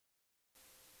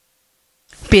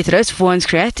Petrus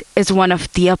Woensdregt is one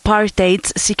of the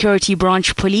apartheid's security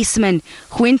branch policemen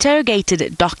who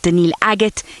interrogated Dr. Neil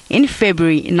Aggett in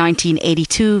February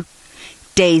 1982.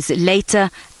 Days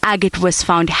later, Aggett was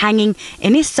found hanging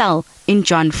in his cell in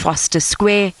John Foster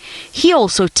Square. He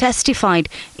also testified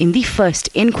in the first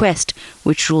inquest,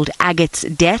 which ruled Aggett's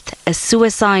death a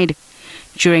suicide.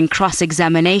 During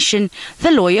cross-examination,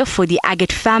 the lawyer for the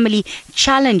Aggett family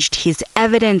challenged his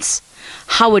evidence.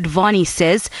 Howard Varney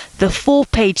says the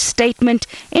 4-page statement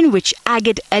in which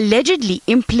Aggett allegedly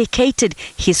implicated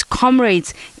his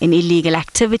comrades in illegal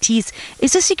activities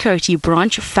is a security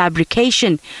branch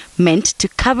fabrication meant to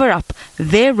cover up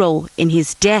their role in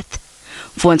his death.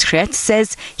 Woensgredt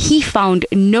says he found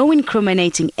no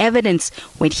incriminating evidence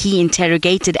when he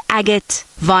interrogated Aggett.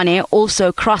 Varney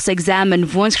also cross-examined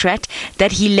Woensgredt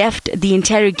that he left the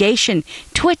interrogation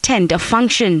to attend a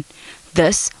function.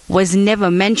 This was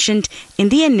never mentioned in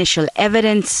the initial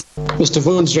evidence. Mr.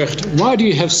 Woensdregt, why do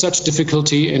you have such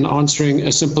difficulty in answering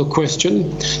a simple question?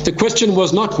 The question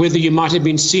was not whether you might have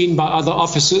been seen by other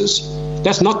officers.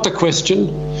 That's not the question.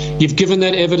 You've given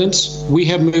that evidence. We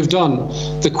have moved on.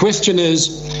 The question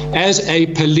is, as a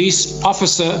police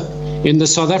officer in the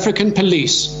South African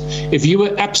police, if you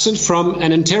were absent from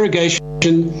an interrogation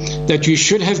that you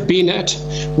should have been at,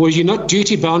 were you not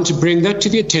duty-bound to bring that to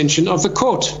the attention of the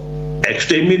court?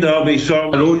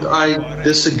 Lord, I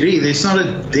disagree. There's not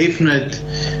a definite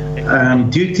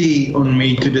duty on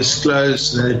me to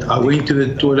disclose that I went to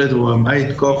the toilet or I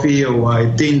made coffee or I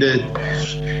attended.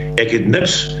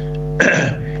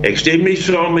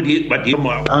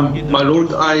 My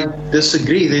Lord, I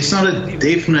disagree. There's not a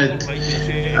definite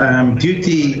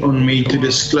duty on me to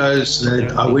disclose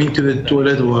that I went to the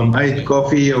toilet or I made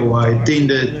coffee or I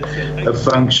attended a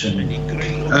function.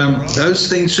 Those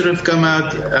things should have come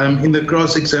out in the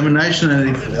cross-examination,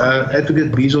 and if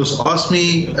Advocate Bezos asked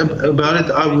me about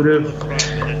it, I would have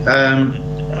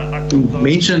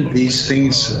mentioned these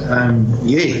things,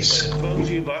 yes.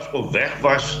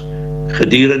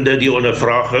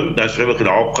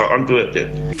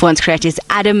 Woensgredt is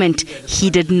adamant he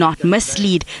did not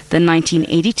mislead the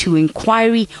 1982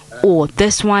 inquiry or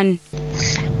this one.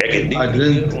 I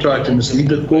didn't try to mislead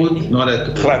the court, not at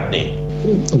the club.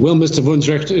 Well, Mr.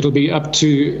 Woensdregt, it'll be up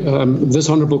to this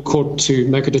honourable court to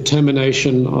make a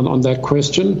determination on that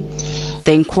question.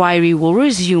 The inquiry will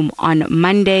resume on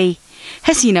Monday.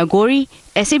 Hasina Gori,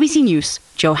 SABC News,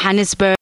 Johannesburg.